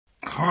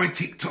Hi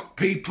TikTok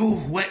people,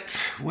 wet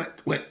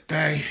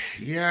day.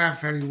 Yeah,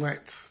 very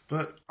wet,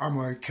 but I'm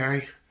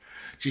okay.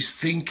 Just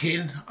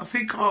thinking,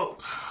 I've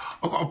got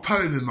a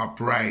poem in my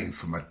brain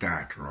for my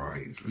dad,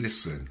 right?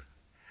 Listen,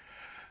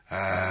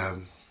 a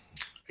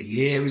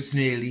year is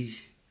nearly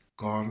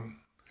gone,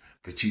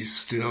 but you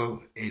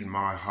still in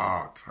my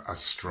heart are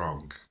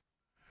strong.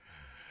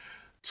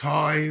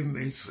 Time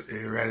is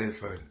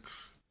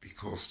irrelevant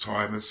because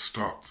time has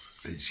stopped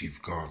since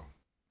you've gone.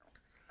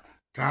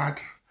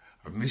 Dad,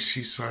 I miss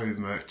you so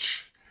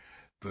much,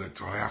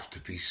 but I have to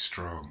be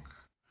strong.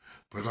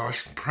 But I'm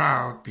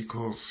proud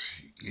because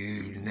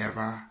you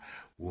never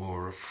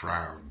wore a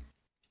frown.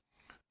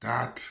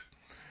 Dad,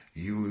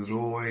 you will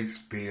always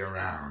be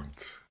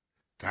around.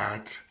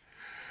 Dad,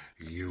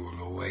 you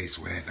will always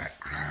wear that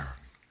crown.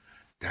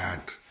 Dad,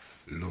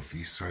 love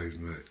you so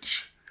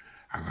much,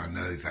 and I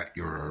know that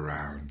you're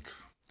around.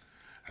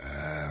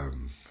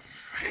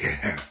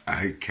 Yeah,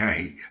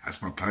 okay,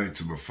 that's my poem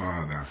to my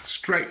father,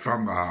 straight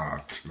from the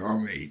heart, you know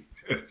what I mean?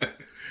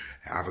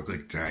 Have a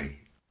good day.